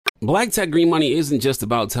Black Tech Green Money isn't just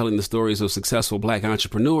about telling the stories of successful Black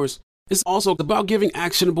entrepreneurs. It's also about giving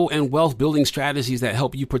actionable and wealth-building strategies that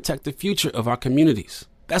help you protect the future of our communities.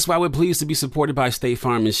 That's why we're pleased to be supported by State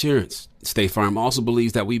Farm Insurance. State Farm also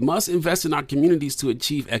believes that we must invest in our communities to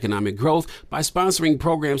achieve economic growth by sponsoring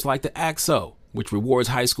programs like the ACT-SO, which rewards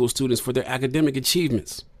high school students for their academic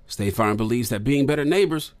achievements. State Farm believes that being better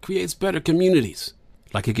neighbors creates better communities.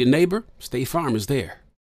 Like a good neighbor, State Farm is there.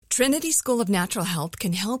 Trinity School of Natural Health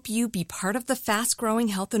can help you be part of the fast-growing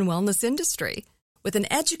health and wellness industry. With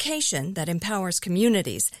an education that empowers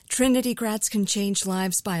communities, Trinity grads can change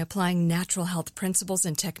lives by applying natural health principles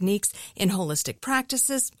and techniques in holistic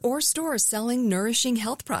practices or stores selling nourishing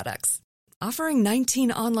health products. Offering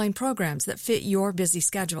 19 online programs that fit your busy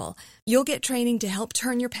schedule, you'll get training to help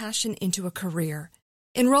turn your passion into a career.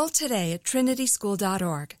 Enroll today at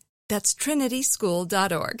trinityschool.org. That's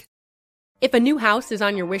trinityschool.org. If a new house is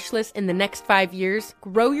on your wish list in the next 5 years,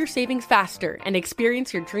 grow your savings faster and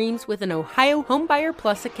experience your dreams with an Ohio Homebuyer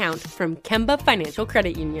Plus account from Kemba Financial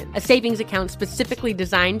Credit Union. A savings account specifically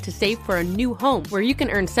designed to save for a new home where you can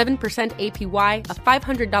earn 7% APY,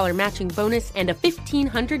 a $500 matching bonus, and a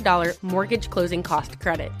 $1,500 mortgage closing cost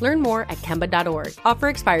credit. Learn more at Kemba.org. Offer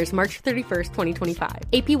expires March 31st, 2025.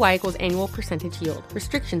 APY equals annual percentage yield.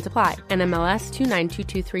 Restrictions apply. NMLS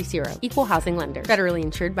 292230. Equal housing lender. Federally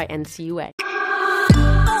insured by NCUA.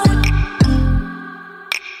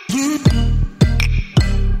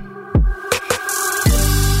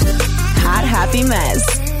 Hot Happy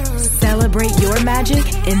Mess. Celebrate your magic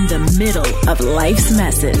in the middle of life's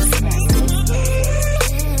messes.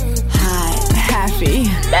 Hot Happy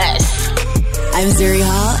Mess. I'm Zuri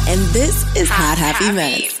Hall, and this is Hot Happy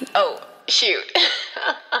Mess. Oh, shoot.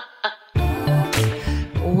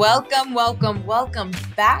 Welcome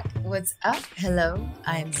back. What's up? Hello,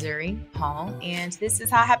 I'm Zuri Hall, and this is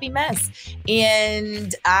Hot Happy Mess.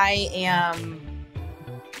 And I am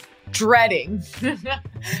dreading,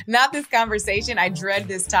 not this conversation, I dread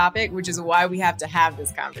this topic, which is why we have to have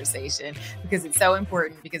this conversation, because it's so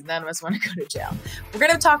important, because none of us want to go to jail. We're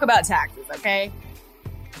going to talk about taxes, okay?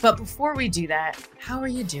 But before we do that, how are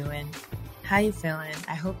you doing? How you feeling?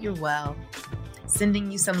 I hope you're well.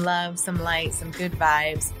 Sending you some love, some light, some good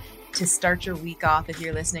vibes to start your week off if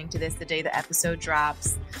you're listening to this the day the episode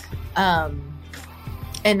drops. And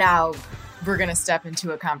now we're going to step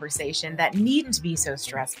into a conversation that needn't be so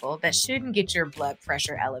stressful, that shouldn't get your blood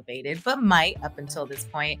pressure elevated, but might up until this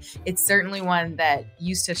point. It's certainly one that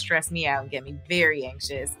used to stress me out and get me very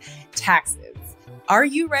anxious. Taxes. Are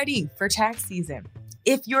you ready for tax season?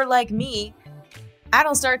 If you're like me, I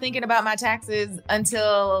don't start thinking about my taxes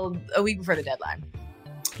until a week before the deadline.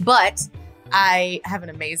 But I have an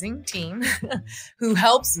amazing team who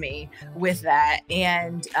helps me with that.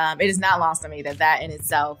 And it is not lost on me that in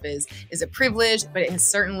itself is a privilege, but it has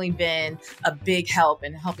certainly been a big help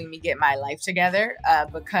in helping me get my life together.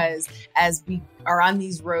 Because as we are on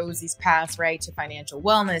these roads, these paths, right, to financial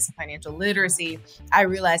wellness and financial literacy, I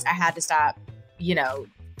realized I had to stop,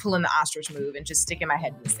 pulling the ostrich move and just sticking my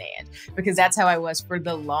head in the sand, because that's how I was for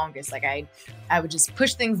the longest. Like I would just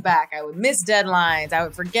push things back. I would miss deadlines. I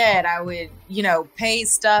would forget. I would, pay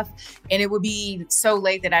stuff, and it would be so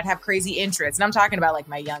late that I'd have crazy interest. And I'm talking about like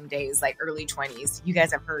my young days, like early 20s. You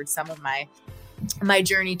guys have heard some of my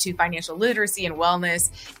journey to financial literacy and wellness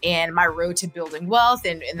and my road to building wealth.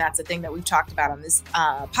 And that's a thing that we've talked about on this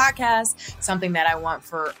podcast, something that I want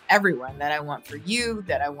for everyone, that I want for you,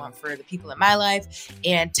 that I want for the people in my life.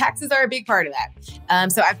 And taxes are a big part of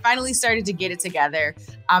that. So I finally started to get it together.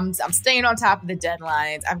 I'm staying on top of the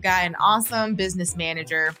deadlines. I've got an awesome business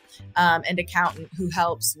manager and accountant who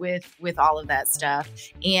helps with all of that stuff.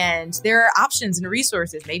 And there are options and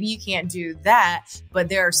resources. Maybe you can't do that, but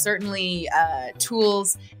there are certainly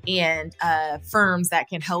tools and firms that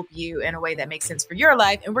can help you in a way that makes sense for your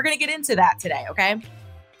life. And we're going to get into that today, okay?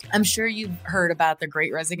 I'm sure you've heard about the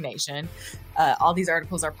Great Resignation. All these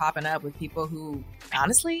articles are popping up with people who,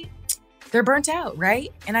 honestly, they're burnt out, right?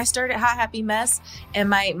 And I started Hot Happy Mess, and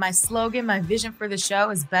my slogan, my vision for the show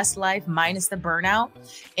is best life minus the burnout.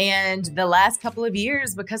 And the last couple of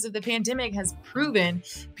years, because of the pandemic, has proven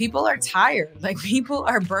people are tired. Like, people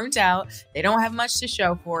are burnt out. They don't have much to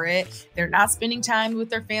show for it. They're not spending time with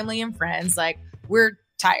their family and friends. Like, we're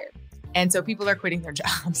tired. And so people are quitting their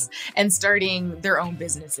jobs and starting their own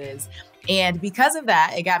businesses. And because of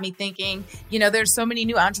that, it got me thinking, there's so many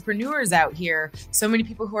new entrepreneurs out here, so many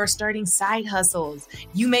people who are starting side hustles.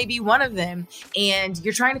 You may be one of them, and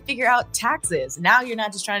you're trying to figure out taxes. Now you're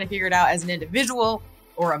not just trying to figure it out as an individual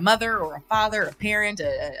or a mother or a father, a parent,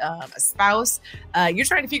 a spouse, you're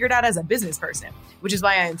trying to figure it out as a business person, which is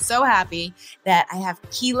why I am so happy that I have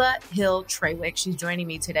Keila Hill Trawick. She's joining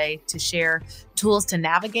me today to share tools to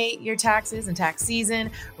navigate your taxes and tax season,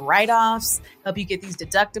 write-offs, help you get these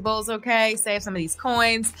deductibles, okay, save some of these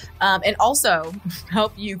coins, and also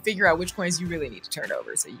help you figure out which coins you really need to turn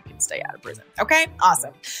over so you can stay out of prison. Okay,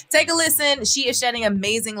 awesome. Take a listen. She is shedding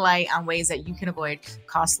amazing light on ways that you can avoid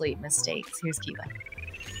costly mistakes. Here's Keila.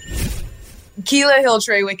 Keila Hill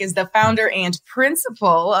Trawick is the founder and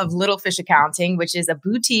principal of Little Fish Accounting, which is a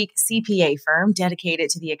boutique CPA firm dedicated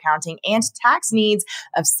to the accounting and tax needs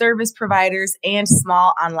of service providers and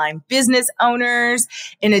small online business owners.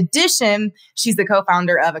 In addition, she's the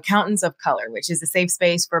co-founder of Accountants of Color, which is a safe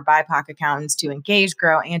space for BIPOC accountants to engage,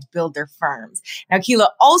 grow, and build their firms. Now, Keila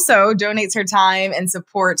also donates her time and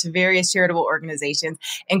support to various charitable organizations,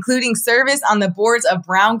 including service on the boards of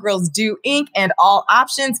Brown Girls Do Inc. and All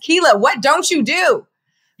Options. Keila, what don't you do?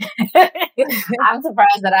 I'm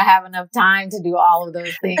surprised that I have enough time to do all of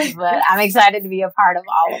those things, but I'm excited to be a part of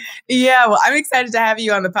all of them. Yeah, well, I'm excited to have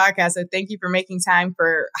you on the podcast. So thank you for making time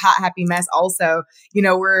for Hot Happy Mess. Also, you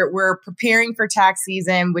know, we're preparing for tax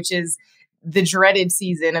season, which is the dreaded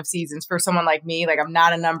season of seasons for someone like me. Like, I'm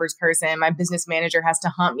not a numbers person. My business manager has to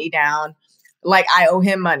hunt me down like I owe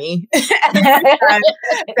him money every time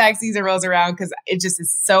tax season rolls around, because it just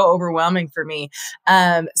is so overwhelming for me.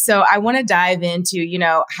 So I want to dive into, you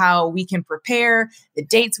know, how we can prepare, the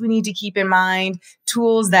dates we need to keep in mind,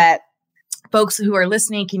 tools that folks who are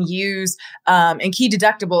listening can use, and key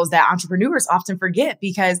deductibles that entrepreneurs often forget.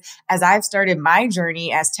 Because as I've started my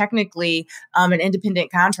journey as technically an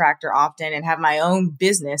independent contractor often and have my own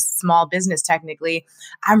business, small business technically,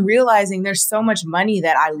 I'm realizing there's so much money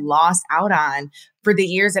that I lost out on for the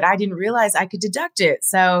years that I didn't realize I could deduct it.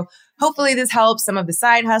 So hopefully this helps some of the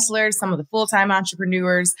side hustlers, some of the full-time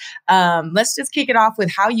entrepreneurs. Let's just kick it off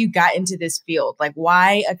with how you got into this field. Like,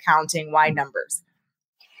 why accounting? Why numbers?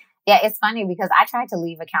 Yeah, it's funny because I tried to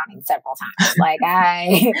leave accounting several times. Like,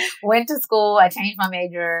 I went to school, I changed my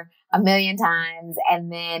major a million times.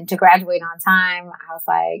 And then to graduate on time, I was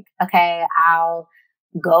like, okay, I'll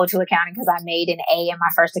go to accounting because I made an A in my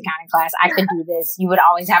first accounting class. I could do this. You would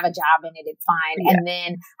always have a job in it. It's fine. Yeah. And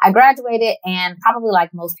then I graduated, and probably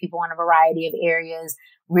like most people in a variety of areas,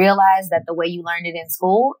 realized that the way you learned it in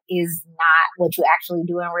school is not what you actually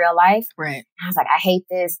do in real life. Right. I was like, I hate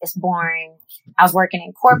this. It's boring. I was working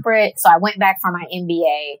in corporate. So I went back for my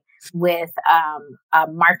MBA with a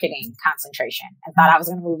marketing concentration and thought I was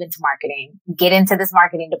going to move into marketing, get into this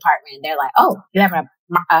marketing department. They're like, oh, you have an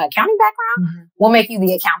accounting background? Mm-hmm. We'll make you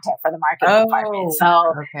the accountant for the marketing department.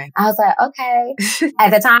 So okay. I was like, okay.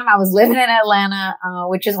 At the time I was living in Atlanta,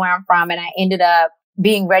 which is where I'm from. And I ended up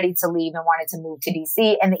being ready to leave and wanted to move to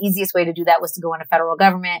DC. And the easiest way to do that was to go into federal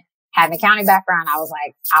government. Had an accounting background. I was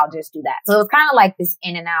like, I'll just do that. So it was kind of like this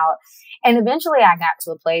in and out. And eventually I got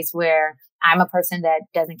to a place where I'm a person that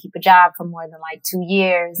doesn't keep a job for more than like 2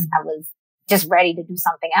 years. Mm-hmm. I was just ready to do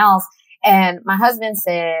something else. And my husband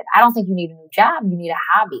said, I don't think you need a new job. You need a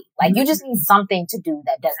hobby. Like, you just need something to do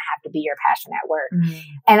that doesn't have to be your passion at work. Mm-hmm.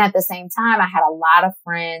 And at the same time, I had a lot of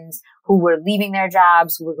friends who were leaving their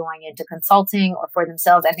jobs, who were going into consulting or for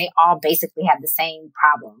themselves. And they all basically had the same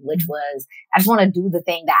problem, which was, I just want to do the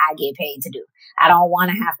thing that I get paid to do. I don't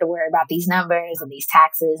want to have to worry about these numbers and these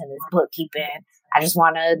taxes and this bookkeeping. I just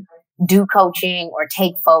want to do coaching or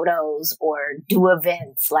take photos or do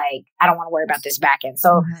events. Like, I don't want to worry about this back end.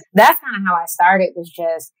 So that's kind of how I started, was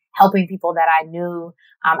just helping people that I knew.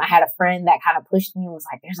 I had a friend that kind of pushed me and was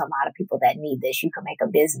like, there's a lot of people that need this. You can make a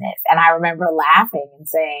business. And I remember laughing and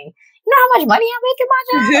saying, you know how much money I make in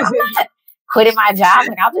my job? I'm not quitting my job.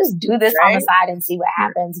 Like, I'll just do this on the side and see what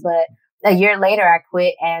happens. But a year later, I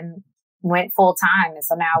quit and went full time. And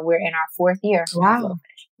so now we're in our 4th year. Wow.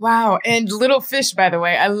 Wow. And Little Fish, by the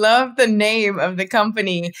way, I love the name of the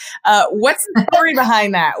company. What's the story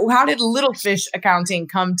behind that? How did Little Fish Accounting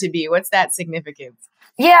come to be? What's that significance?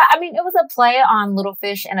 Yeah, I mean, it was a play on Little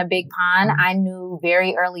Fish in a Big Pond. I knew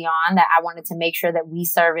very early on that I wanted to make sure that we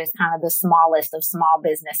service kind of the smallest of small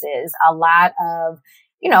businesses. A lot of,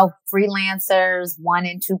 you know, freelancers, 1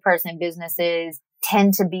 and 2 person businesses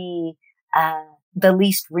tend to be the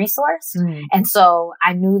least resource. Mm. And so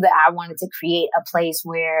I knew that I wanted to create a place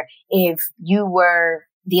where if you were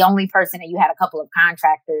the only person and you had a couple of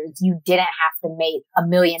contractors, you didn't have to make $1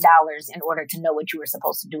 million in order to know what you were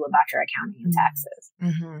supposed to do about your accounting and taxes.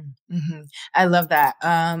 Mm-hmm. Mm-hmm. I love that.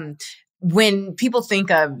 when people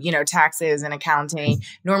think of, taxes and accounting,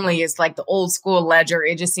 normally it's like the old school ledger.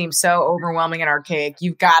 It just seems so overwhelming and archaic.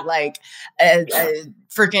 You've got like a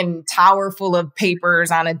freaking tower full of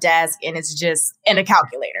papers on a desk, and it's just, and a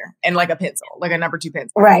calculator and like a pencil, like a number 2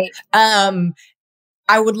 pencil. Right.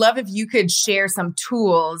 I would love if you could share some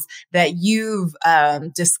tools that you've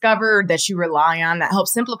discovered that you rely on that help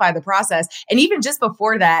simplify the process. And even just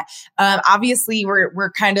before that, obviously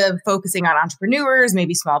we're kind of focusing on entrepreneurs,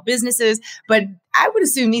 maybe small businesses, but I would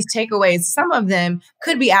assume these takeaways, some of them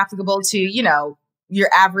could be applicable to, your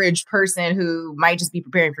average person who might just be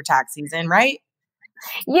preparing for tax season, right?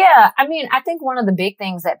 Yeah. I mean, I think one of the big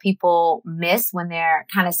things that people miss when they're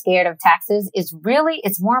kind of scared of taxes is really,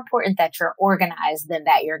 it's more important that you're organized than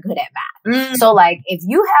that you're good at math. So like, if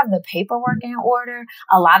you have the paperwork in order,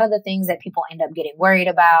 a lot of the things that people end up getting worried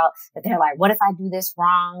about, that they're like, what if I do this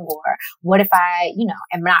wrong? Or what if I,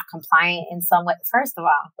 am not compliant in some way? First of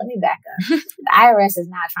all, let me back up. The IRS is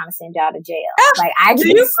not trying to send y'all to jail. Like I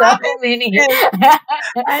get so many,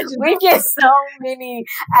 we get so many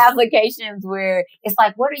applications where it's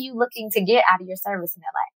like, what are you looking to get out of your service? And they're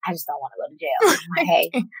like, I just don't want to go to jail.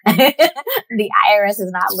 I'm like, hey, the IRS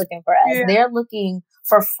is not looking for us. Yeah. They're looking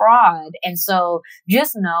for fraud. And so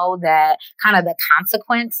just know that kind of the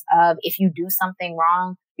consequence of if you do something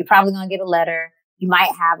wrong, you're probably going to get a letter. You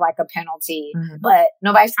might have like a penalty, but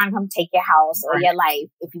nobody's trying to come take your house or your life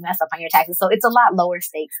if you mess up on your taxes. So it's a lot lower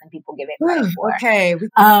stakes than people give it credit for. Okay.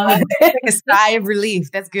 Take a sigh of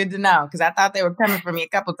relief. That's good to know, because I thought they were coming for me a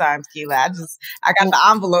couple times, Keila. I got the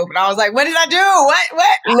envelope and I was like, what did I do?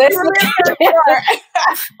 What? Listen.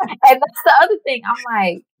 And that's the other thing. I'm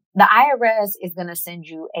like, the IRS is going to send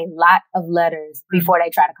you a lot of letters before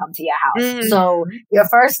they try to come to your house. So your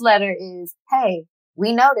first letter is, hey,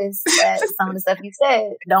 we noticed that some of the stuff you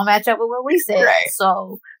said don't match up with what we said. Right.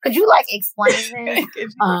 So could you like explain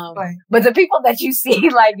this? But the people that you see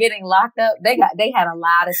like getting locked up, they had a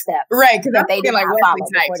lot of steps. Right. Because I'm thinking like Wesley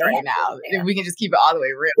Snipes right now. If we can just keep it all the way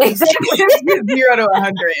real. Exactly. 0 to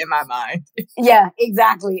 100 in my mind. Yeah,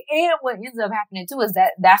 exactly. And what ends up happening too is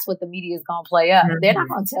that's what the media is going to play up. They're not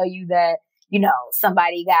going to tell you that,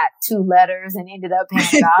 somebody got 2 letters and ended up paying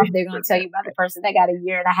it off. They're going to tell you about the person that got a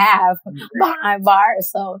year and a half behind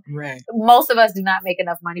bars. So most of us do not make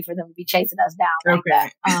enough money for them to be chasing us down like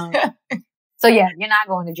that. So yeah, you're not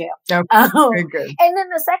going to jail. Okay. Very good. And then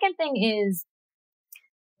the second thing is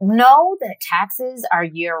know that taxes are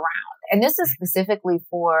year round. And this is specifically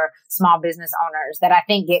for small business owners that I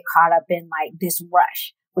think get caught up in like this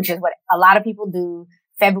rush, which is what a lot of people do.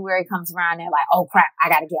 February comes around, they're like, oh crap, I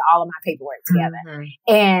got to get all of my paperwork together.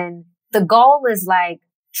 And the goal is like,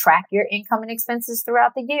 track your income and expenses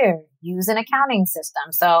throughout the year. Use an accounting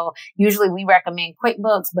system. So usually we recommend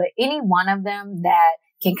QuickBooks, but any one of them that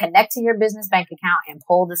can connect to your business bank account and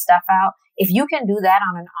pull the stuff out. If you can do that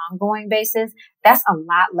on an ongoing basis, that's a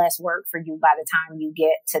lot less work for you by the time you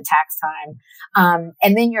get to tax time.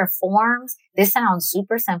 And then your forms, this sounds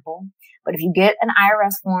super simple, but if you get an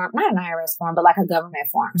IRS form, not an IRS form, but like a government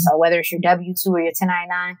form. So whether it's your W-2 or your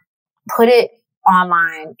 1099, put it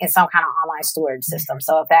online in some kind of online storage system.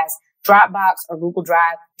 So if that's Dropbox or Google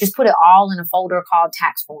Drive, just put it all in a folder called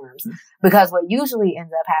tax forms. Because what usually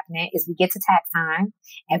ends up happening is we get to tax time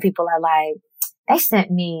and people are like, they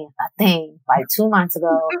sent me a thing like 2 months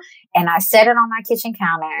ago and I set it on my kitchen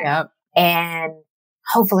counter and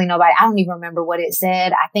hopefully nobody, I don't even remember what it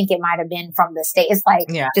said. I think it might have been from the state. It's like,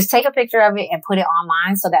 just take a picture of it and put it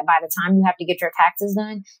online so that by the time you have to get your taxes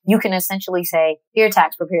done, you can essentially say, here,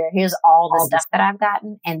 tax preparer, here's all the stuff that I've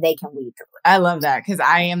gotten, and they can weed through it. I love that because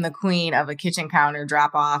I am the queen of a kitchen counter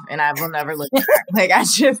drop off and I will never look back. Like I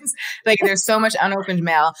just, like there's so much unopened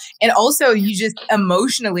mail. And also you just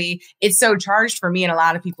emotionally, it's so charged for me and a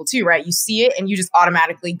lot of people too, right? You see it and you just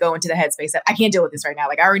automatically go into the headspace that I can't deal with this right now.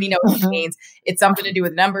 Like I already know what it means. It's something to do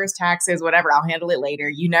with numbers, taxes, whatever. I'll handle it later.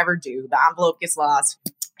 You never do. The envelope gets lost.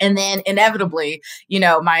 And then inevitably,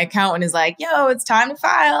 my accountant is like, yo, it's time to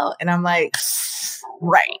file. And I'm like,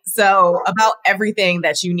 right. So about everything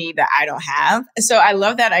that you need that I don't have. So I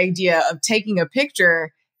love that idea of taking a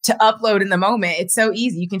picture to upload in the moment. It's so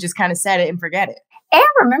easy. You can just kind of set it and forget it. And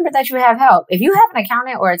remember that you have help. If you have an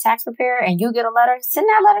accountant or a tax preparer and you get a letter, send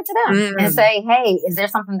that letter to them and say, hey, is there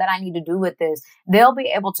something that I need to do with this? They'll be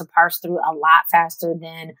able to parse through a lot faster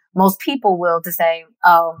than most people will to say,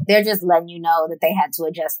 oh, they're just letting you know that they had to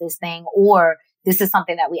adjust this thing, or this is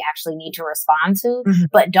something that we actually need to respond to,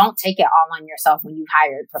 but don't take it all on yourself when you've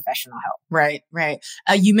hired professional help. Right, right.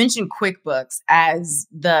 You mentioned QuickBooks as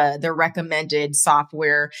the recommended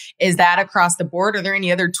software. Is that across the board? Are there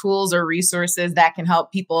any other tools or resources that can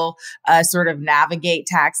help people sort of navigate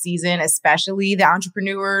tax season, especially the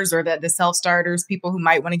entrepreneurs or the self-starters, people who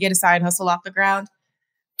might want to get a side hustle off the ground?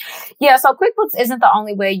 Yeah, so QuickBooks isn't the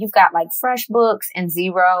only way. You've got like FreshBooks and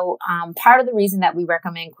Xero. Part of the reason that we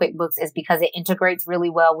recommend QuickBooks is because it integrates really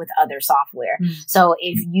well with other software. So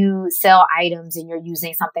if you sell items and you're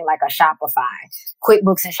using something like a Shopify,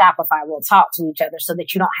 QuickBooks and Shopify will talk to each other so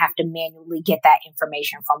that you don't have to manually get that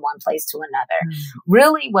information from one place to another.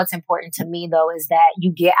 Really, what's important to me, though, is that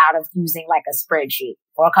you get out of using like a spreadsheet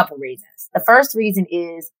for a couple reasons. The first reason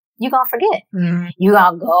is you're going to forget. You're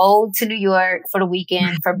going to go to New York for the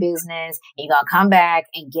weekend for business. And you're going to come back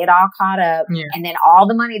and get all caught up. And then all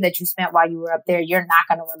the money that you spent while you were up there, you're not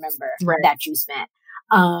going to remember that you spent.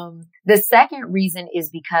 The second reason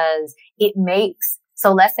is because it makes,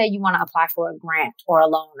 so let's say you want to apply for a grant or a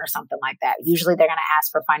loan or something like that. Usually they're going to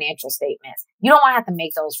ask for financial statements. You don't want to have to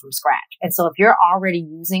make those from scratch. And so if you're already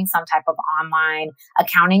using some type of online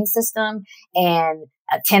accounting system and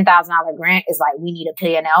a $10,000 grant is like, we need a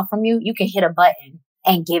P&L from you, you can hit a button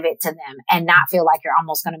and give it to them and not feel like you're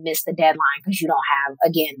almost going to miss the deadline because you don't have,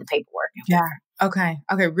 again, the paperwork. Okay.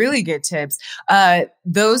 Really good tips.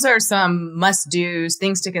 Those are some must-dos,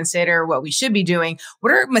 things to consider, what we should be doing.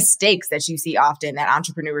 What are mistakes that you see often that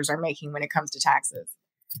entrepreneurs are making when it comes to taxes?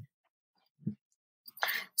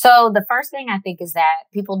 So the first thing I think is that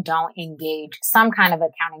people don't engage some kind of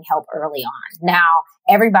accounting help early on. Now,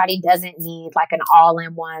 everybody doesn't need like an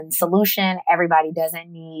all-in-one solution. Everybody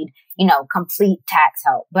doesn't need, complete tax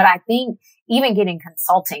help. But I think even getting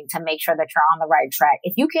consulting to make sure that you're on the right track,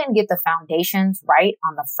 if you can get the foundations right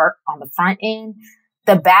on the front end,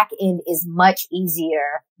 the back end is much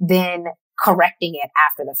easier than correcting it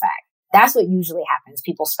after the fact. That's what usually happens.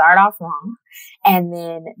 People start off wrong and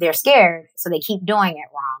then they're scared. So they keep doing it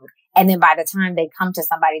wrong. And then by the time they come to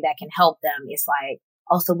somebody that can help them, it's like,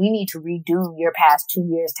 oh, so we need to redo your past 2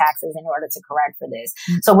 years taxes in order to correct for this.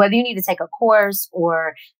 So whether you need to take a course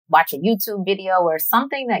or watch a YouTube video or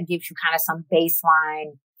something that gives you kind of some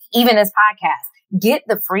baseline, even this podcast, get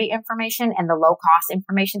the free information and the low cost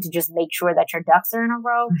information to just make sure that your ducks are in a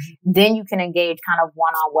row. Then you can engage kind of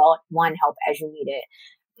one-on-one help as you need it.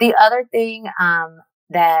 The other thing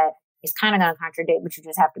that is kind of going to contradict, but you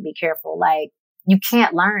just have to be careful. Like, you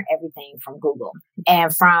can't learn everything from Google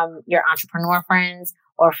and from your entrepreneur friends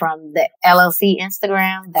or from the LLC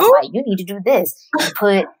Instagram. That's like, you need to do this. You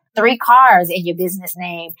put 3 cars in your business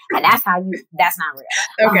name, and that's not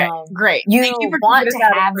real. Okay, great. You want to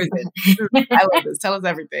have I love this. Tell us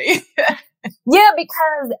everything. Yeah,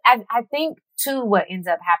 because I think too, what ends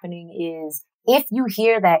up happening is, if you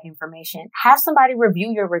hear that information, have somebody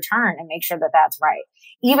review your return and make sure that that's right.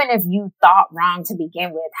 Even if you thought wrong to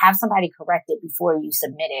begin with, have somebody correct it before you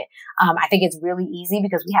submit it. I think it's really easy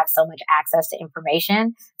because we have so much access to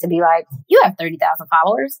information to be like, you have 30,000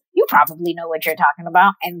 followers. You probably know what you're talking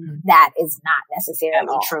about. And that is not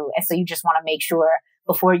necessarily true. And so you just want to make sure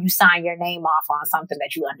before you sign your name off on something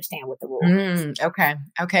that you understand what the rule is.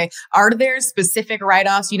 Okay. Are there specific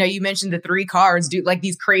write-offs? You mentioned the 3 cars, do like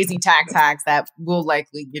these crazy tax hacks that will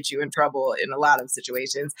likely get you in trouble in a lot of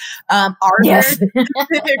situations. Are there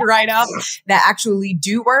specific write-offs that actually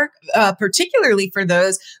do work, particularly for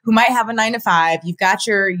those who might have a 9-to-5? You've got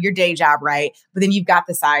your day job, right? But then you've got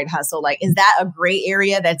the side hustle. Like, is that a gray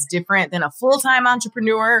area that's different than a full-time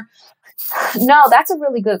entrepreneur? No, that's a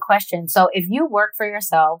really good question. So if you work for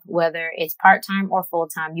yourself, whether it's part-time or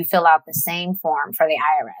full-time, you fill out the same form for the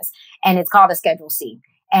IRS, and it's called a Schedule C.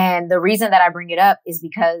 And the reason that I bring it up is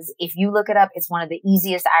because if you look it up, it's one of the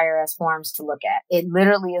easiest IRS forms to look at. It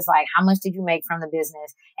literally is like, how much did you make from the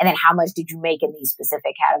business? And then how much did you make in these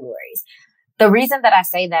specific categories? The reason that I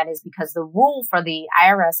say that is because the rule for the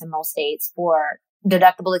IRS in most states for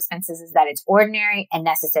deductible expenses is that it's ordinary and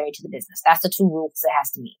necessary to the business. That's the 2 rules it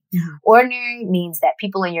has to meet. Ordinary means that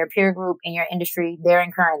people in your peer group, in your industry, they're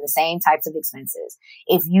incurring the same types of expenses.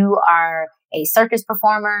 If you are a circus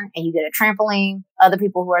performer and you get a trampoline, other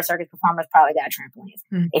people who are circus performers probably got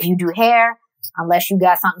trampolines. If you do hair, unless you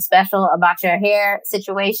got something special about your hair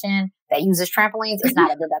situation that uses trampolines, it's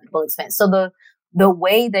not a deductible expense. So the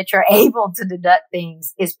way that you're able to deduct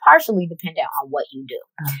things is partially dependent on what you do.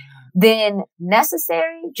 Then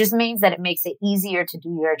necessary just means that it makes it easier to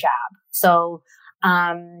do your job. So,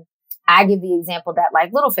 I give the example that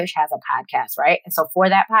like Little Fish has a podcast, right? And so for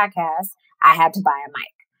that podcast, I had to buy a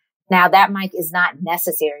mic. Now that mic is not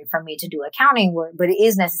necessary for me to do accounting work, but it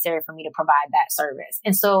is necessary for me to provide that service.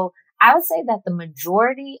 And so I would say that the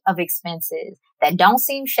majority of expenses that don't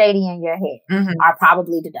seem shady in your head are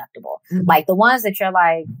probably deductible. Like the ones that you're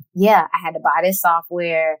like, yeah, I had to buy this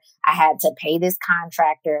software. I had to pay this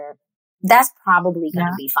contractor. That's probably going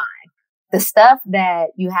to be fine. The stuff that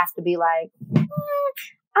you have to be like, I'm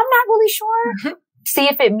not really sure. See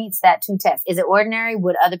if it meets that 2 tests. Is it ordinary?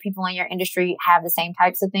 Would other people in your industry have the same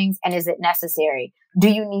types of things? And is it necessary? Do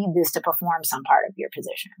you need this to perform some part of your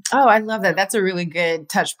position? Oh, I love that. That's a really good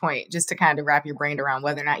touch point just to kind of wrap your brain around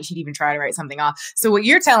whether or not you should even try to write something off. So what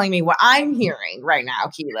you're telling me, what I'm hearing right now,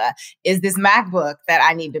 Keila, is this MacBook that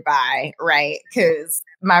I need to buy, right? Because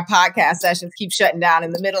my podcast sessions keep shutting down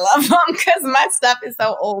in the middle of them because my stuff is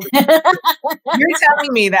so old. You're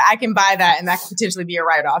telling me that I can buy that and that could potentially be a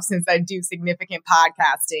write-off since I do significant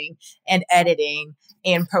podcasting and editing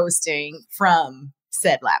and posting from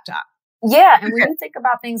said laptop. Yeah. And when you think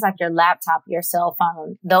about things like your laptop, your cell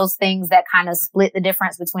phone, those things that kind of split the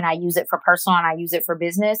difference between I use it for personal and I use it for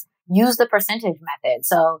business, use the percentage method.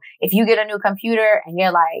 So if you get a new computer and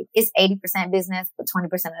you're like, it's 80% business, but 20%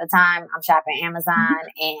 of the time I'm shopping Amazon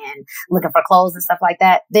and looking for clothes and stuff like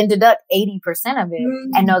that, then deduct 80% of it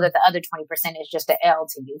and know that the other 20% is just an L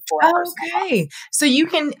to you for okay. So you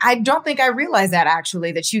can, I don't think I realized that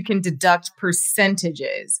actually, that you can deduct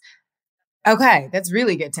percentages. Okay. That's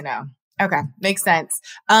really good to know. Okay. Makes sense.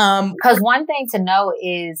 Because one thing to know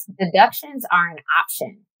is deductions are an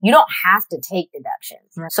option. You don't have to take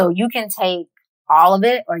deductions. Right. So you can take all of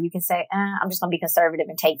it, or you can say, I'm just going to be conservative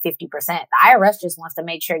and take 50%. The IRS just wants to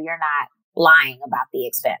make sure you're not lying about the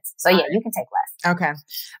expense. So yeah, you can take less. Okay.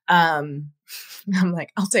 I'm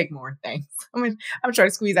like, I'll take more. Thanks. I'm trying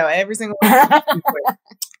to squeeze out every single one.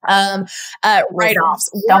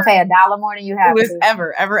 Write-offs. Don't pay $1 more than you have to.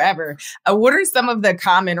 Ever. What are some of the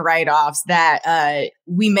common write-offs that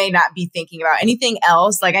we may not be thinking about? Anything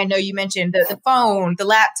else? Like I know you mentioned the phone, the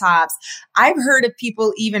laptops. I've heard of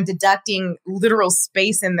people even deducting literal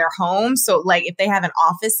space in their home. So like if they have an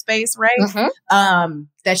office space, right?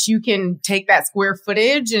 That you can take that square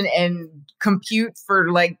footage and compute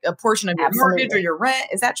for like a portion of your mortgage or your rent.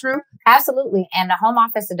 Is that true? Absolutely. And the home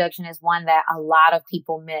office deduction is one that a lot of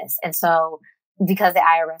people miss. And so because the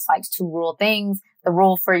IRS likes to rule things, the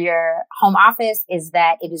rule for your home office is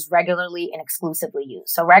that it is regularly and exclusively used.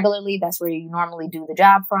 So regularly, that's where you normally do the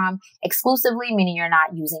job from. Exclusively, meaning you're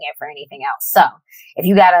not using it for anything else. So if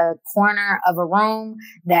you got a corner of a room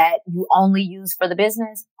that you only use for the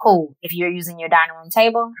business, cool. If you're using your dining room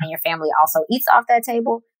table and your family also eats off that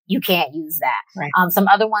table, you can't use that. Right. Some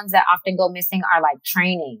other ones that often go missing are like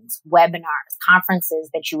trainings, webinars, conferences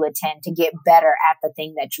that you attend to get better at the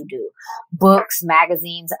thing that you do. Books,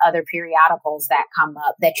 magazines, other periodicals that come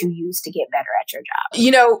up that you use to get better at your job.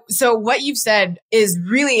 You know, so what you've said is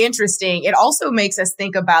really interesting. It also makes us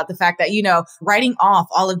think about the fact that, you know, writing off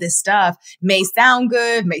all of this stuff may sound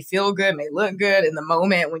good, may feel good, may look good in the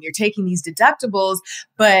moment when you're taking these deductibles.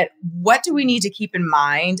 But what do we need to keep in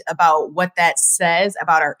mind about what that says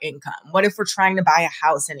about our income? What if we're trying to buy a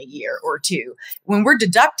house in a year or two? When we're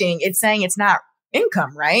deducting, it's saying it's not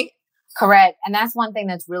income, right? Correct. And that's one thing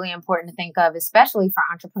that's really important to think of, especially for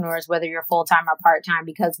entrepreneurs, whether you're full-time or part-time,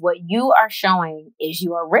 because what you are showing is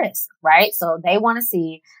your risk, right? So they want to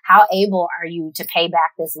see how able are you to pay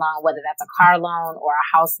back this loan, whether that's a car loan or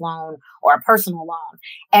a house loan or a personal loan.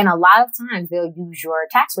 And a lot of times they'll use your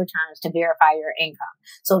tax returns to verify your income.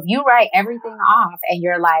 So if you write everything off and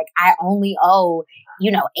you're like, I only owe,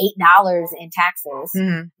 $8 in taxes,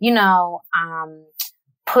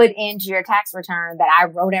 put into your tax return that I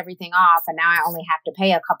wrote everything off and now I only have to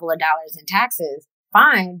pay a couple of dollars in taxes,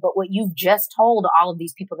 fine. But what you've just told all of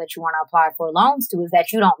these people that you want to apply for loans to is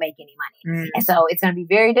that you don't make any money. And so it's going to be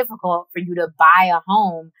very difficult for you to buy a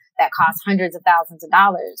home that costs hundreds of thousands of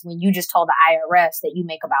dollars when you just told the IRS that you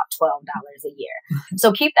make about $12 a year.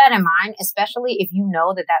 So keep that in mind, especially if you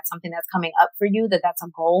know that that's something that's coming up for you, that that's a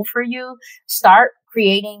goal for you. Start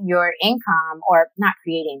creating your income, or not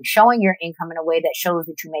creating, showing your income in a way that shows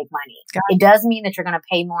that you make money. It does mean that you're going to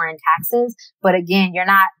pay more in taxes, but again, you're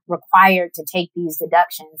not required to take these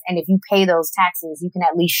deductions. And if you pay those taxes, you can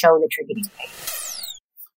at least show that you're getting paid.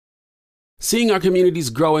 Seeing our communities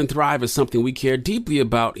grow and thrive is something we care deeply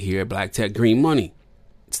about here at Black Tech Green Money.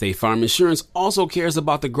 State Farm Insurance also cares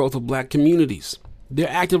about the growth of Black communities. They're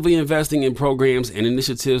actively investing in programs and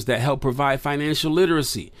initiatives that help provide financial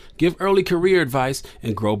literacy, give early career advice,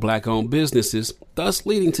 and grow Black-owned businesses, thus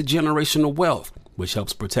leading to generational wealth, which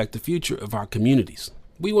helps protect the future of our communities.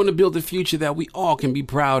 We want to build a future that we all can be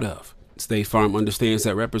proud of. State Farm understands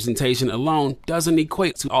that representation alone doesn't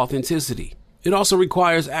equate to authenticity. It also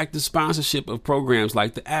requires active sponsorship of programs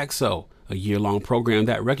like the AXO, a year-long program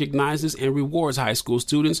that recognizes and rewards high school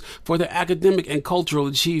students for their academic and cultural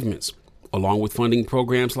achievements, along with funding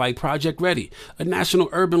programs like Project Ready, a National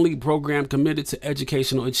Urban League program committed to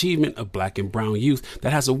educational achievement of Black and brown youth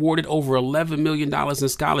that has awarded over $11 million in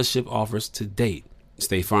scholarship offers to date.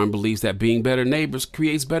 State Farm believes that being better neighbors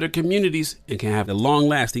creates better communities and can have a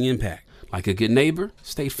long-lasting impact. Like a good neighbor,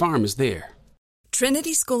 State Farm is there.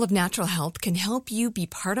 Trinity School of Natural Health can help you be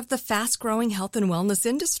part of the fast-growing health and wellness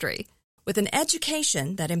industry. With an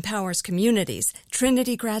education that empowers communities,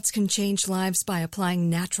 Trinity grads can change lives by applying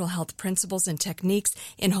natural health principles and techniques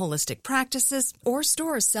in holistic practices or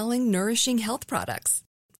stores selling nourishing health products.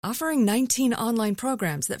 Offering 19 online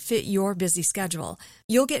programs that fit your busy schedule,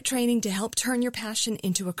 you'll get training to help turn your passion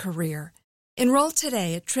into a career. Enroll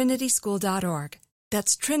today at trinityschool.org.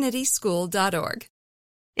 That's trinityschool.org.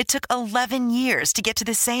 It took 11 years to get to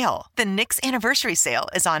this sale. The Knix Anniversary Sale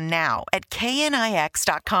is on now at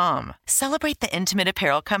knix.com. Celebrate the intimate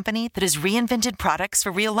apparel company that has reinvented products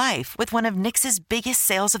for real life with one of Knix's biggest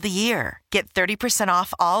sales of the year. Get 30%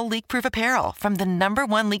 off all leak-proof apparel from the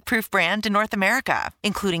 #1 leak-proof brand in North America,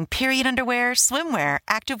 including period underwear, swimwear,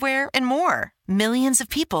 activewear, and more. Millions of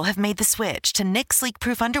people have made the switch to Knix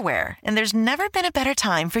leak-proof underwear, and there's never been a better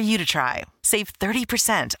time for you to try. Save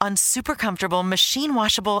 30% on super comfortable,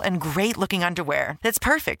 machine-washable, and great-looking underwear that's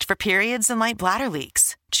perfect for periods and light bladder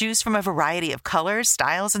leaks. Choose from a variety of colors,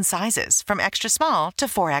 styles, and sizes, from extra small to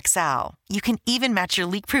 4XL. You can even match your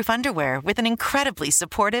leak-proof underwear with an incredibly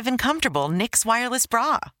supportive and comfortable Knix wireless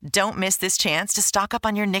bra. Don't miss this chance to stock up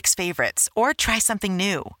on your Knix favorites or try something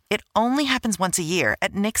new. It only happens once a year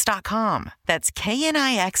at Knix.com. That's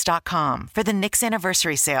KNIX.com for the Knix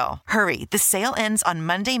Anniversary Sale. Hurry, the sale ends on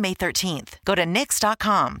Monday, May 13th. Go to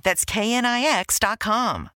Knix.com. That's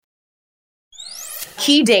KNIX.com.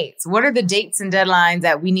 Key dates. What are the dates and deadlines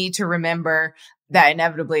that we need to remember that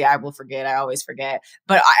inevitably I will forget? I always forget.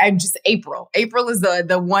 But I'm just April. April is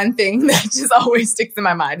the one thing that just always sticks in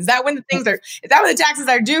my mind. Is that when the things are, is that when the taxes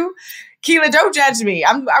are due? Keila, don't judge me.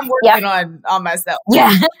 I'm working on myself.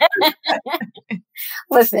 Yeah.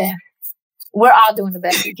 Listen, we're all doing the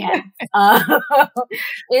best we can.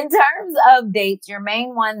 In terms of dates, your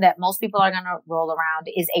main one that most people are going to roll around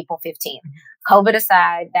is April 15th. COVID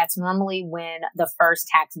aside, that's normally when the first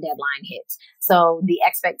tax deadline hits. So the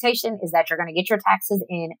expectation is that you're going to get your taxes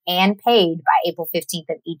in and paid by April 15th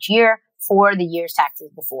of each year for the year's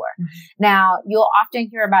taxes before. Now, you'll often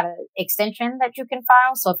hear about an extension that you can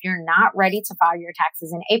file. So if you're not ready to file your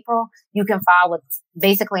taxes in April, you can file with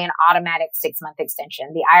basically an automatic 6-month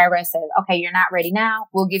extension. The IRS says, okay, you're not ready now.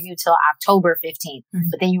 We'll give you till October 15th,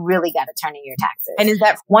 but then you really got to turn in your taxes. And is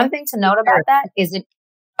that one thing to note about that? Is it?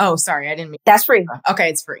 Oh, sorry, I didn't mean. That's free. Okay,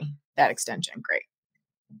 it's free. That extension, great.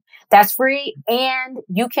 That's free. And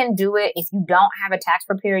you can do it if you don't have a tax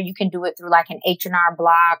preparer. You can do it through like an H&R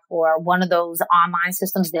Block or one of those online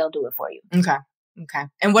systems. They'll do it for you. Okay.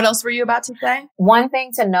 And what else were you about to say? One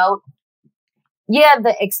thing to note. Yeah,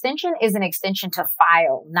 the extension is an extension to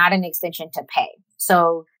file, not an extension to pay.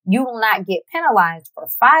 So you will not get penalized for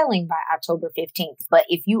filing by October 15th. But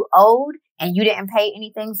if you owed and you didn't pay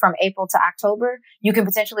anything from April to October, you can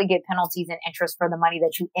potentially get penalties and interest for the money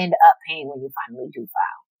that you end up paying when you finally do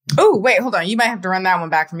file. Oh, wait, hold on. You might have to run that one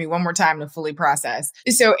back for me one more time to fully process.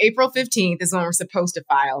 So April 15th is when we're supposed to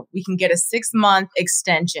file. We can get a 6-month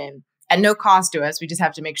extension at no cost to us. We just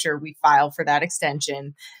have to make sure we file for that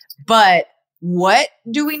extension. But what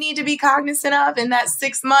do we need to be cognizant of in that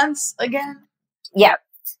 6 months again? Yeah.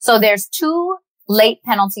 So there's 2 late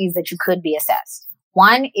penalties that you could be assessed.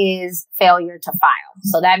 One is failure to file.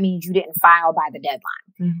 So that means you didn't file by the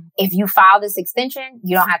deadline. If you file this extension,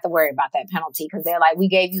 you don't have to worry about that penalty because they're like, we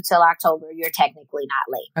gave you till October. You're technically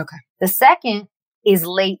not late. Okay. The second is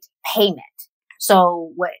late payment.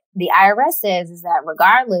 So what the IRS says is that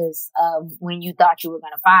regardless of when you thought you were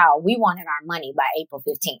going to file, we wanted our money by April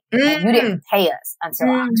 15th. And you didn't pay us until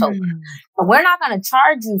October. But we're not going to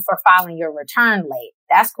charge you for filing your return late.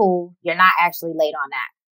 That's cool. You're not actually late on that.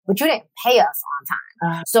 But you didn't pay us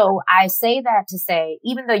on time. So I say that to say,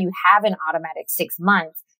 even though you have an automatic 6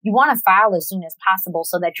 months, you want to file as soon as possible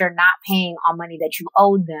so that you're not paying on money that you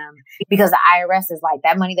owed them because the IRS is like,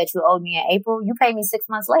 that money that you owed me in April, you paid me 6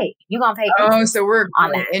 months late. You're going to pay so we're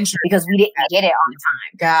on that because we didn't get it on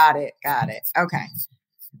time. Got it. Okay.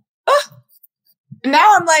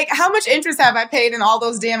 Now I'm like, how much interest have I paid in all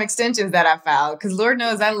those damn extensions that I filed? Because Lord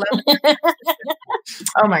knows I love it.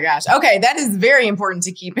 Oh my gosh. Okay. That is very important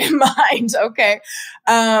to keep in mind. Okay.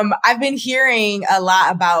 I've been hearing a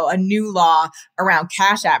lot about a new law around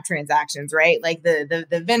Cash App transactions, right? Like the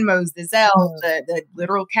Venmos, the Zelle, the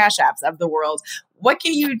literal Cash Apps of the world. what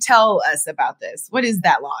can you tell us about this? What is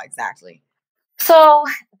that law exactly? So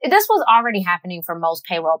this was already happening for most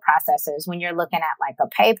payroll processors. When you're looking at like a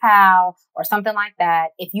PayPal or something like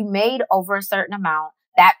that, if you made over a certain amount,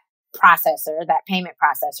 that payment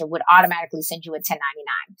processor would automatically send you a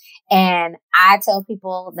 1099. And I tell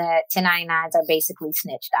people that 1099s are basically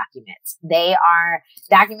snitch documents. They are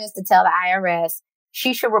documents to tell the IRS,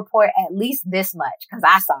 she should report at least this much because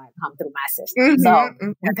I saw it come through my system. So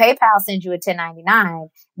when PayPal sends you a 1099,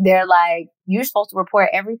 they're like, you're supposed to report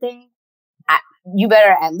everything. You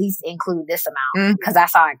better at least include this amount because I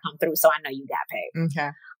saw it come through. So I know you got paid. Okay.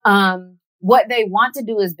 What they want to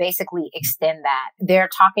do is basically extend that. They're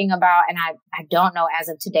talking about, and I don't know as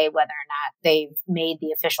of today whether or not they've made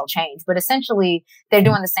the official change, but essentially they're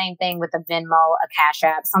doing the same thing with a Venmo, a Cash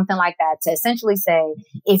App, something like that, to essentially say,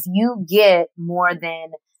 if you get more than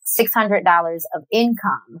 $600 of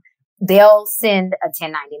income, they'll send a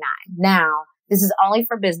 1099. Now, this is only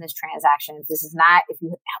for business transactions. This is not if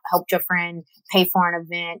you helped your friend pay for an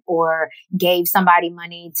event or gave somebody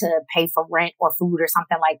money to pay for rent or food or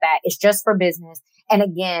something like that. It's just for business. And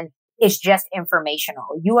again, it's just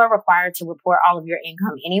informational. You are required to report all of your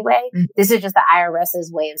income anyway. This is just the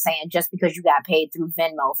IRS's way of saying just because you got paid through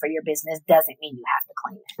Venmo for your business doesn't mean you have to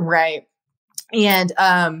claim it. Right. And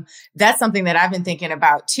that's something that I've been thinking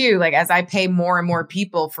about too. Like as I pay more and more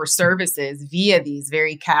people for services via these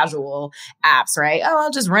very casual apps, right? Oh,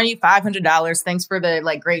 I'll just run you $500. Thanks for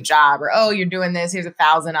the great job. Or, oh, you're doing this. Here's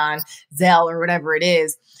 $1,000 on Zelle or whatever it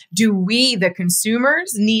is. Do we, the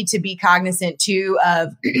consumers, need to be cognizant too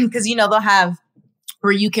of, because, they'll have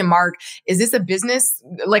where you can mark, is this a business,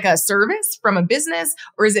 like a service from a business,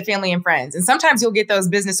 or is it family and friends? And sometimes you'll get those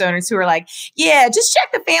business owners who are like, yeah, just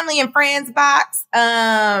check the family and friends box.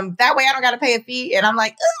 That way I don't got to pay a fee. And I'm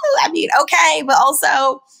like, ooh, okay, but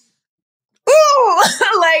also, ooh,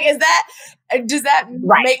 does that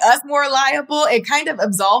make us more liable? It kind of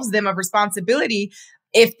absolves them of responsibility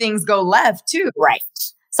if things go left too. Right.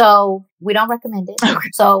 So we don't recommend it. Okay.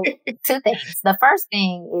 So 2 things. The first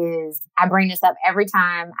thing is I bring this up every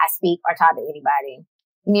time I speak or talk to anybody.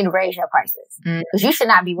 You need to raise your prices because you should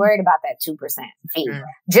not be worried about that 2% fee.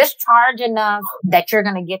 Just charge enough that you're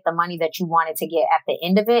going to get the money that you wanted to get at the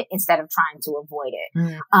end of it instead of trying to avoid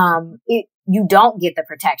it. You don't get the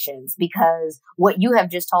protections because what you have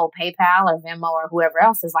just told PayPal or Venmo or whoever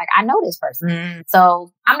else is like, I know this person.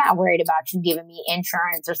 So I'm not worried about you giving me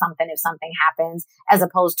insurance or something if something happens, as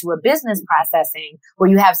opposed to a business processing where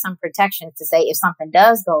you have some protections to say if something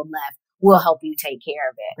does go left, we'll help you take care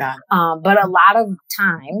of it. But a lot of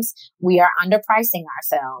times we are underpricing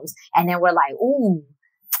ourselves and then we're like, ooh,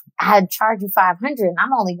 I'd charge you $500 and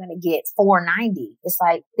I'm only going to get $490. It's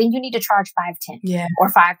like, then you need to charge $510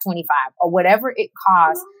 or $525 or whatever it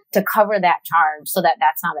costs to cover that charge so that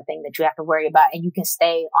that's not a thing that you have to worry about and you can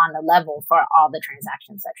stay on the level for all the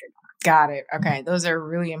transactions that you're doing. Got it. Okay. Those are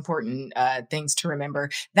really important things to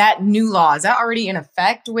remember. That new law, is that already in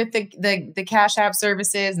effect with the Cash App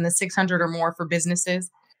services and the 600 or more for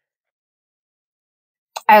businesses?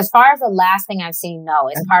 As far as the last thing I've seen, no,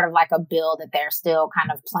 it's part of like a bill that they're still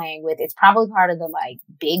kind of playing with. It's probably part of the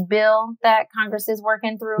big bill that Congress is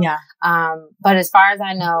working through. Yeah. But as far as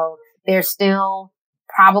I know, they're still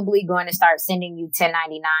probably going to start sending you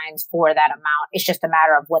 1099s for that amount. It's just a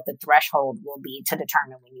matter of what the threshold will be to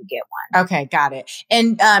determine when you get one. Okay, got it.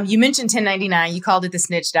 And you mentioned 1099. You called it the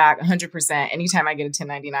snitch doc, 100%. Anytime I get a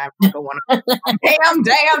 1099, I go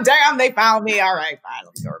damn, they found me. All right, fine,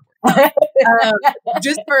 let me go report.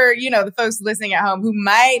 Just for, the folks listening at home who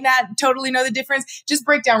might not totally know the difference, just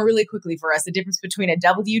break down really quickly for us the difference between a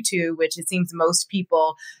W-2, which it seems most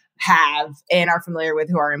people have and are familiar with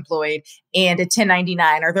who are employed, and a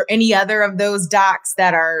 1099. Are there any other of those docs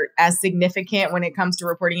that are as significant when it comes to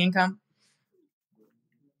reporting income?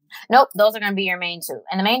 Nope, those are going to be your main 2.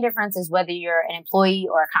 And the main difference is whether you're an employee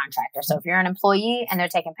or a contractor. So if you're an employee and they're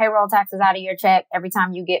taking payroll taxes out of your check every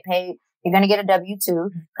time you get paid, you're going to get a W-2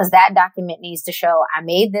 because that document needs to show I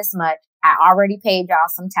made this much. I already paid y'all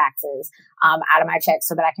some taxes out of my check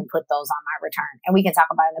so that I can put those on my return. And we can talk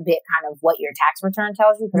about in a bit kind of what your tax return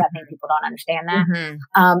tells you because I think people don't understand that.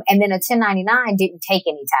 And then a 1099 didn't take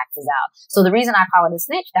any taxes out. So the reason I call it a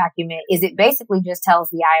snitch document is it basically just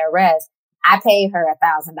tells the IRS, I paid her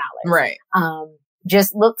 $1,000. Right.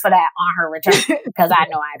 Just look for that on her return because I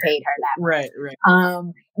know I paid her that much.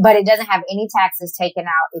 Right. But it doesn't have any taxes taken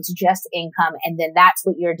out. It's just income. And then that's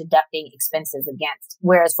what you're deducting expenses against.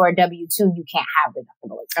 Whereas for a W-2, you can't have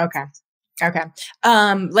deductible expenses.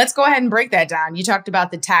 Okay. Let's go ahead and break that down. You talked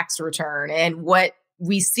about the tax return and what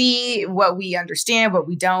we see, what we understand, what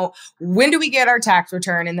we don't. When do we get our tax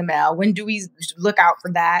return in the mail? When do we look out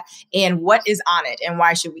for that? And what is on it? And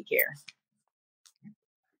why should we care?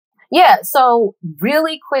 Yeah. So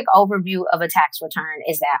really quick overview of a tax return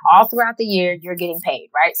is that all throughout the year, you're getting paid,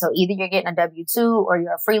 right? So either you're getting a W-2 or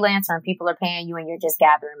you're a freelancer and people are paying you and you're just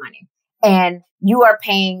gathering money. And you are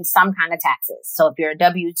paying some kind of taxes. So if you're a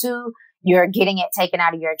W-2, you're getting it taken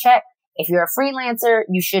out of your check. If you're a freelancer,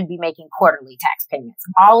 you should be making quarterly tax payments.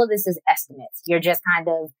 All of this is estimates. You're just kind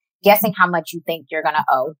of guessing how much you think you're going to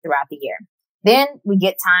owe throughout the year. Then we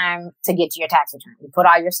get time to get to your tax return. You put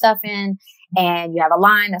all your stuff in and you have a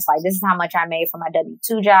line that's like, this is how much I made for my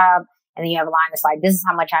W-2 job. And then you have a line that's like, this is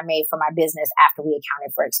how much I made for my business after we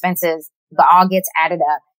accounted for expenses. It all gets added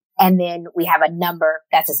up. And then we have a number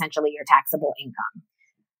that's essentially your taxable income.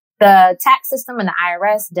 The tax system and the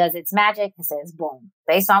IRS does its magic and says, boom,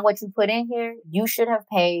 based on what you put in here, you should have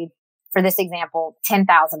paid, for this example, $10,000 in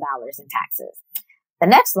taxes. The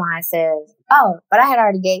next line says, oh, but I had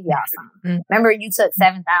already gave y'all some. Remember, you took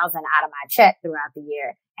 $7,000 out of my check throughout the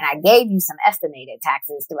year, and I gave you some estimated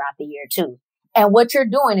taxes throughout the year too. And what you're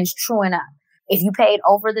doing is truing up. If you paid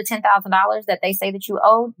over the $10,000 that they say that you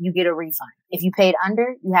owed, you get a refund. If you paid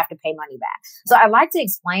under, you have to pay money back. So I like to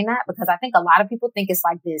explain that because I think a lot of people think it's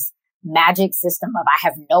like this magic system of I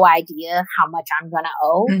have no idea how much I'm going to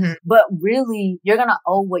owe, but really you're going to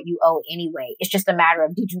owe what you owe anyway. It's just a matter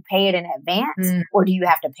of, did you pay it in advance or do you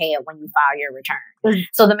have to pay it when you file your return?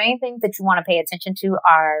 So the main things that you want to pay attention to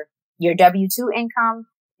are your W-2 income,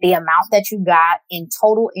 the amount that you got in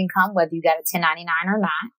total income, whether you got a 1099 or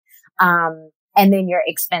not, and then your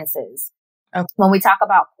expenses. Okay. When we talk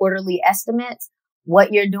about quarterly estimates,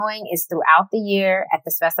 what you're doing is throughout the year at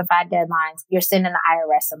the specified deadlines, you're sending the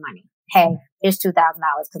IRS some money. Hey, here's $2,000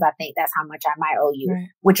 because I think that's how much I might owe you. Right.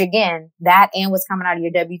 Which again, that and what's coming out of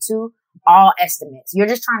your W-2, all estimates. You're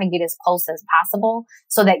just trying to get as close as possible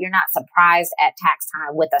so that you're not surprised at tax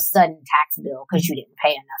time with a sudden tax bill because you didn't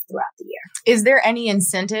pay enough throughout the year. Is there any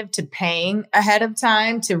incentive to paying ahead of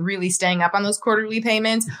time, to really staying up on those quarterly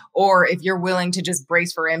payments? Or if you're willing to just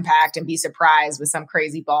brace for impact and be surprised with some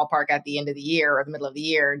crazy ballpark at the end of the year or the middle of the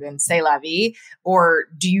year, then c'est la vie? Or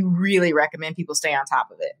do you really recommend people stay on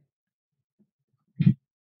top of it?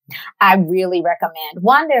 I really recommend.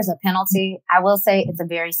 One, there's a penalty. I will say it's a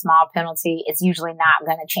very small penalty. It's usually not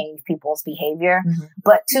going to change people's behavior.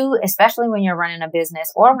 But two, especially when you're running a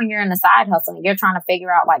business or when you're in a side hustle and you're trying to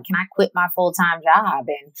figure out, like, can I quit my full-time job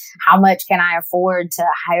and how much can I afford to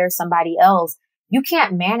hire somebody else? You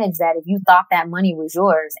can't manage that if you thought that money was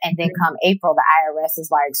yours. And then come April, the IRS is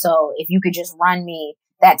like, so if you could just run me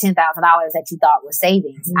that $10,000 that you thought was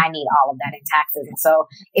savings, I need all of that in taxes. And so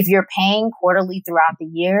if you're paying quarterly throughout the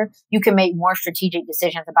year, you can make more strategic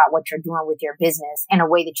decisions about what you're doing with your business in a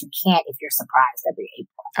way that you can't if you're surprised every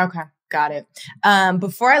April. Okay. Got it.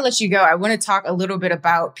 Before I let you go, I want to talk a little bit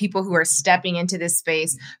about people who are stepping into this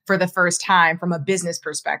space for the first time from a business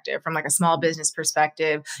perspective, from like a small business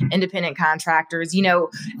perspective, independent contractors. You know,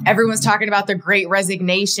 everyone's talking about the Great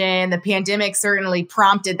Resignation. The pandemic certainly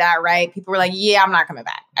prompted that, right? People were like, yeah, I'm not coming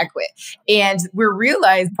back. I quit. And we're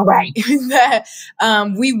realizing that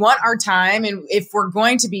we want our time. And if we're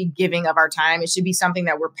going to be giving of our time, it should be something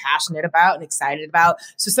that we're passionate about and excited about.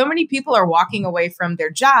 So many people are walking away from their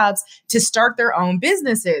jobs to start their own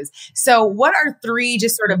businesses. So what are three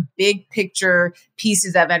just sort of big picture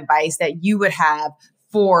pieces of advice that you would have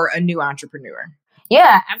for a new entrepreneur?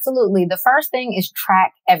 Yeah, absolutely. The first thing is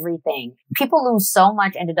track everything. People lose so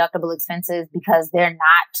much in deductible expenses because they're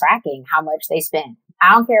not tracking how much they spend.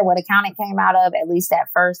 I don't care what account it came out of, at least at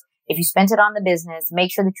first. If you spent it on the business,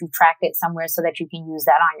 make sure that you tracked it somewhere so that you can use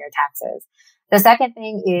that on your taxes. The second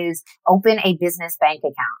thing is open a business bank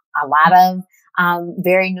account. A lot of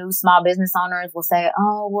very new small business owners will say,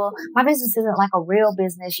 oh, well, my business isn't like a real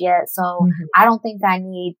business yet, so I don't think I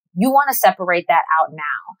need. You want to separate that out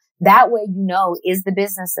now. That way, you know, is the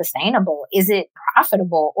business sustainable? Is it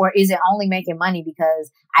profitable? Or is it only making money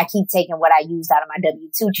because I keep taking what I used out of my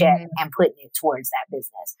W-2 check and putting it towards that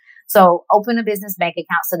business? So open a business bank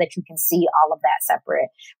account so that you can see all of that separate.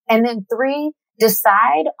 And then three,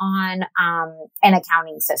 decide on an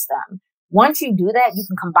accounting system. Once you do that, you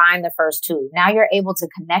can combine the first two. Now you're able to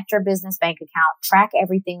connect your business bank account, track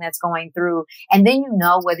everything that's going through, and then you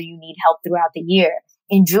know whether you need help throughout the year.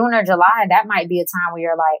 In June or July, that might be a time where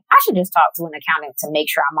you're like, I should just talk to an accountant to make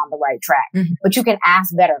sure I'm on the right track. But you can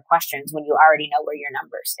ask better questions when you already know where your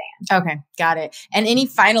numbers stand. Okay, got it. And any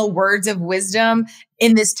final words of wisdom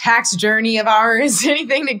in this tax journey of ours?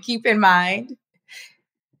 Anything to keep in mind?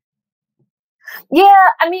 Yeah,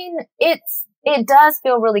 I mean, It does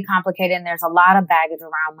feel really complicated and there's a lot of baggage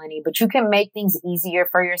around money, but you can make things easier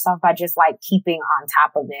for yourself by just like keeping on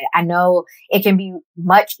top of it. I know it can be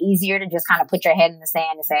much easier to just kind of put your head in the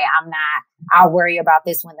sand and say, I'll worry about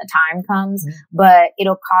this when the time comes, but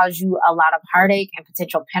it'll cause you a lot of heartache and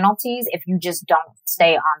potential penalties if you just don't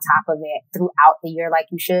stay on top of it throughout the year like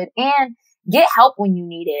you should. And get help when you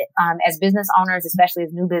need it. As business owners, especially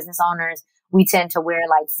as new business owners, we tend to wear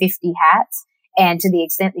like 50 hats. And to the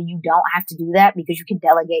extent that you don't have to do that because you can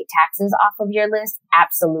delegate taxes off of your list,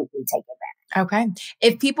 absolutely take advantage. Okay.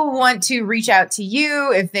 If people want to reach out to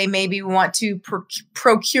you, if they maybe want to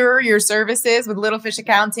procure your services with Little Fish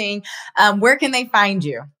Accounting, where can they find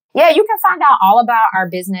you? Yeah, you can find out all about our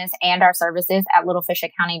business and our services at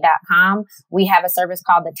littlefishaccounting.com. We have a service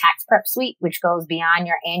called the Tax Prep Suite, which goes beyond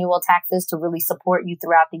your annual taxes to really support you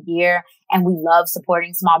throughout the year. And we love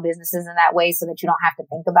supporting small businesses in that way so that you don't have to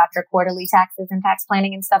think about your quarterly taxes and tax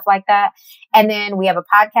planning and stuff like that. And then we have a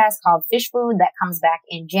podcast called Fish Food that comes back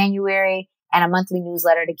in January, and a monthly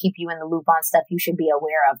newsletter to keep you in the loop on stuff you should be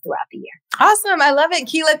aware of throughout the year. Awesome. I love it.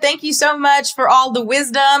 Keila, thank you so much for all the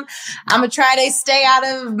wisdom. I'm going to try to stay out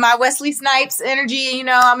of my Wesley Snipes energy. You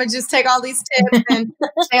know, I'm going to just take all these tips and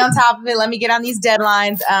stay on top of it. Let me get on these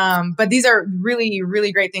deadlines. But these are really,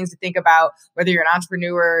 really great things to think about, whether you're an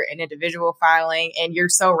entrepreneur, an individual filing. And you're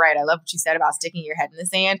so right. I love what you said about sticking your head in the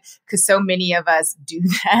sand, because so many of us do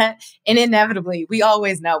that. And inevitably, we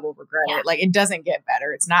always know we'll regret it. Like, it doesn't get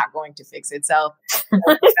better. It's not going to fix itself. It's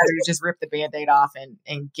better to just rip the Band-Aid off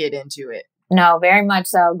and get into it. No, very much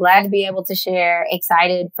so. Glad to be able to share.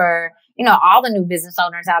 Excited for, all the new business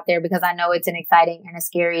owners out there, because I know it's an exciting and a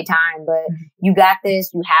scary time, but you got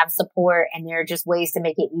this, you have support, and there are just ways to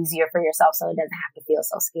make it easier for yourself so it doesn't have to feel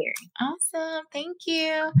so scary. Awesome. Thank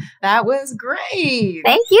you. That was great.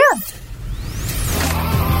 Thank you.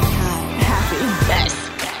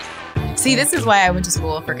 See, this is why I went to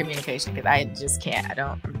school for communication, because I just can't.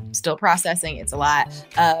 I'm still processing. It's a lot.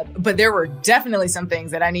 But there were definitely some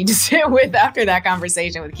things that I need to sit with after that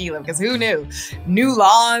conversation with Keila, because who knew? New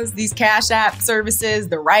laws, these Cash App services,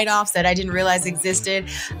 the write-offs that I didn't realize existed.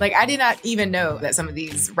 Like, I did not even know that some of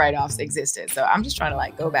these write-offs existed. So I'm just trying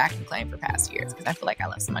to go back and claim for past years, because I feel like I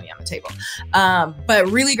left some money on the table. But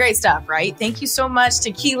really great stuff, right? Thank you so much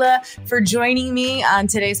to Keila for joining me on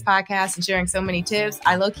today's podcast and sharing so many tips.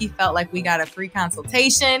 I low-key felt like we got a free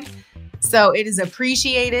consultation. So it is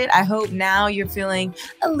appreciated. I hope now you're feeling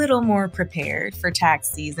a little more prepared for tax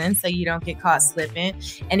season so you don't get caught slipping.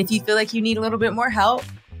 And if you feel like you need a little bit more help,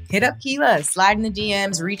 hit up Keila, slide in the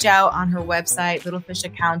DMs, reach out on her website, Little Fish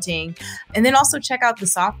Accounting, and then also check out the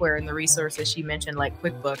software and the resources she mentioned, like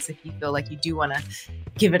QuickBooks, if you feel like you do want to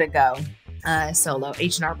give it a go. Solo,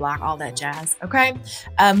 H&R Block, all that jazz. Okay.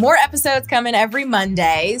 More episodes coming every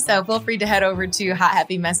Monday. So feel free to head over to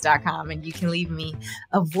hothappymess.com and you can leave me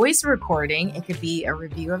a voice recording. It could be a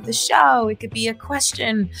review of the show. It could be a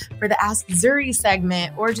question for the Ask Zuri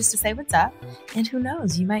segment, or just to say what's up. And who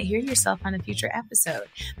knows, you might hear yourself on a future episode.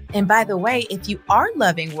 And by the way, if you are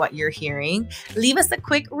loving what you're hearing, leave us a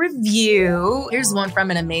quick review. Here's one from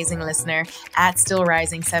an amazing listener at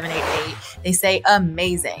StillRising788. They say,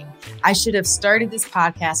 amazing. I should have started this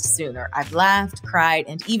podcast sooner. I've laughed, cried,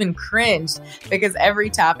 and even cringed because every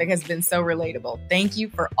topic has been so relatable. Thank you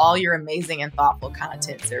for all your amazing and thoughtful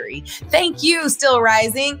content, Zuri. Thank you, Still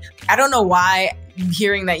Rising. I don't know why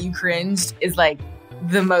hearing that you cringed is like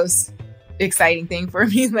the most exciting thing for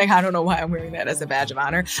me. Like, I don't know why I'm wearing that as a badge of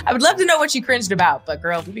honor. I would love to know what you cringed about, but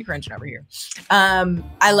girl, we be cringing over here.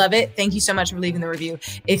 I love it. Thank you so much for leaving the review.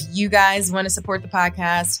 If you guys want to support the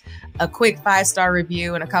podcast, a quick 5-star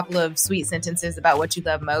review and a couple of sweet sentences about what you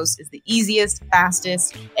love most is the easiest,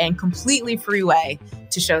 fastest, and completely free way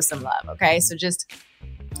to show some love. Okay. So just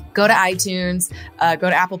go to iTunes, go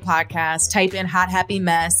to Apple Podcasts, type in Hot Happy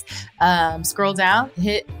Mess, scroll down,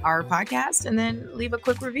 hit our podcast, and then leave a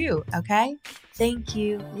quick review. Okay. Thank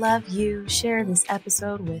you. Love you. Share this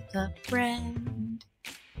episode with a friend.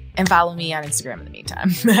 And follow me on Instagram in the meantime,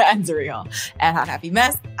 at Zuri Hall, at Hot Happy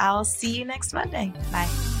Mess. I'll see you next Monday. Bye.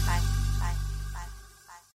 Bye. Bye. Bye.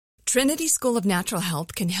 Trinity School of Natural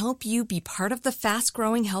Health can help you be part of the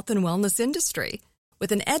fast-growing health and wellness industry.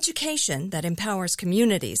 With an education that empowers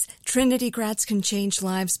communities, Trinity grads can change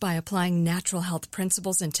lives by applying natural health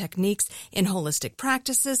principles and techniques in holistic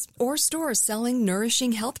practices or stores selling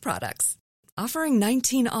nourishing health products. Offering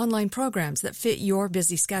 19 online programs that fit your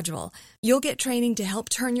busy schedule, you'll get training to help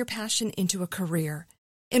turn your passion into a career.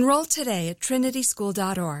 Enroll today at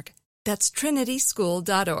trinityschool.org. That's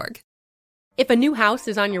trinityschool.org. If a new house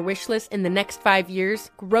is on your wish list in the next 5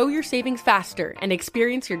 years, grow your savings faster and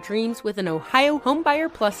experience your dreams with an Ohio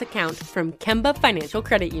Homebuyer Plus account from Kemba Financial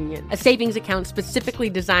Credit Union. A savings account specifically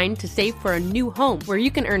designed to save for a new home, where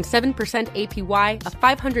you can earn 7% APY,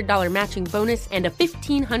 a $500 matching bonus, and a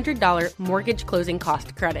 $1,500 mortgage closing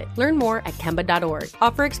cost credit. Learn more at Kemba.org.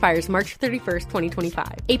 Offer expires March 31st,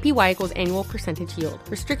 2025. APY equals annual percentage yield.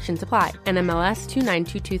 Restrictions apply. NMLS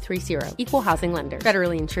 292230. Equal housing lender.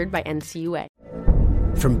 Federally insured by NCUA.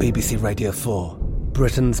 From BBC Radio 4,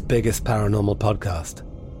 Britain's biggest paranormal podcast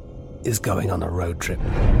is going on a road trip.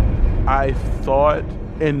 I thought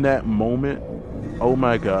in that moment, oh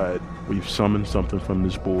my God, we've summoned something from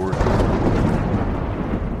this board.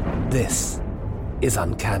 This is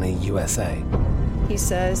Uncanny USA. He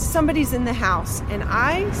says, somebody's in the house, and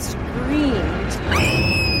I screamed.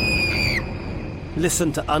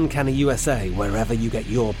 Listen to Uncanny USA wherever you get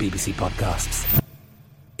your BBC podcasts,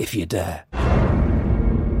 if you dare.